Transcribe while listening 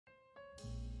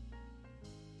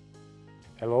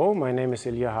Hello, my name is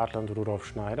Ilya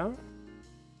Shnaider.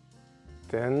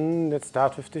 Then let's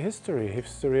start with the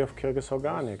history of Kyrgyz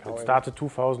Organic. It started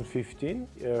 2015.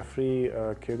 Three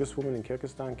Kyrgyz women in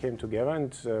Kyrgyzstan came together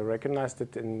and recognized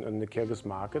that in the Kyrgyz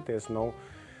market there's no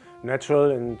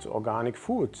natural and organic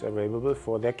food available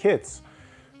for their kids.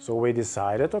 So we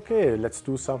decided, okay, let's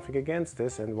do something against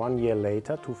this. And 1 year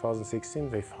later,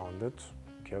 2016, we founded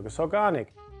Kyrgyz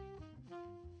Organic.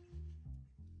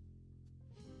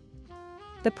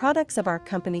 The products of our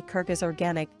company Kyrgyz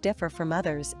Organic differ from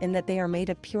others in that they are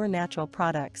made of pure natural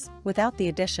products, without the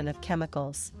addition of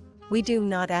chemicals. We do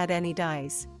not add any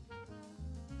dyes.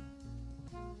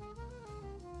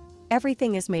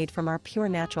 Everything is made from our pure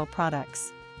natural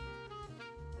products.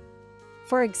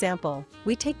 For example,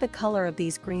 we take the color of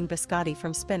these green biscotti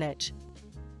from spinach.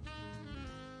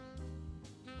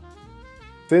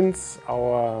 Since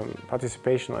our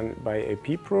participation by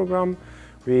AP program,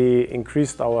 we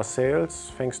increased our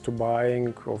sales thanks to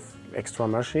buying of extra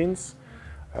machines.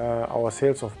 Our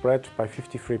sales of bread by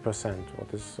 53%,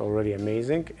 what is already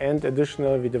amazing. And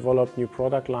additionally, we developed new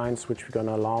product lines which we're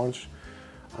gonna launch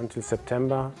until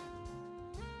September.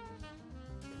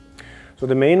 So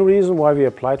the main reason why we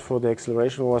applied for the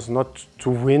acceleration was not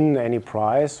to win any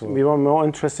prize. We were more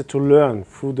interested to learn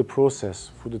through the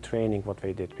process, through the training what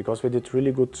they did, because we did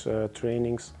really good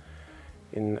trainings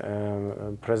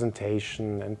in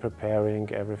presentation and preparing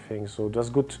everything. So it was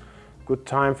good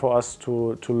time for us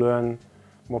to learn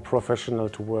more professional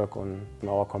to work on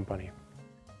our company.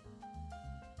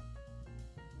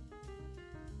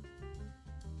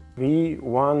 We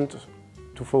want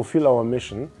to fulfill our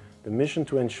mission, the mission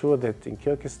to ensure that in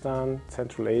Kyrgyzstan,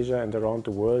 Central Asia and around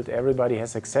the world, everybody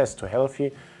has access to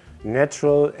healthy,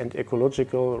 natural and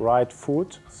ecological right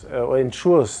food,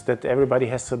 ensures that everybody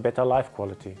has a better life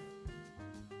quality.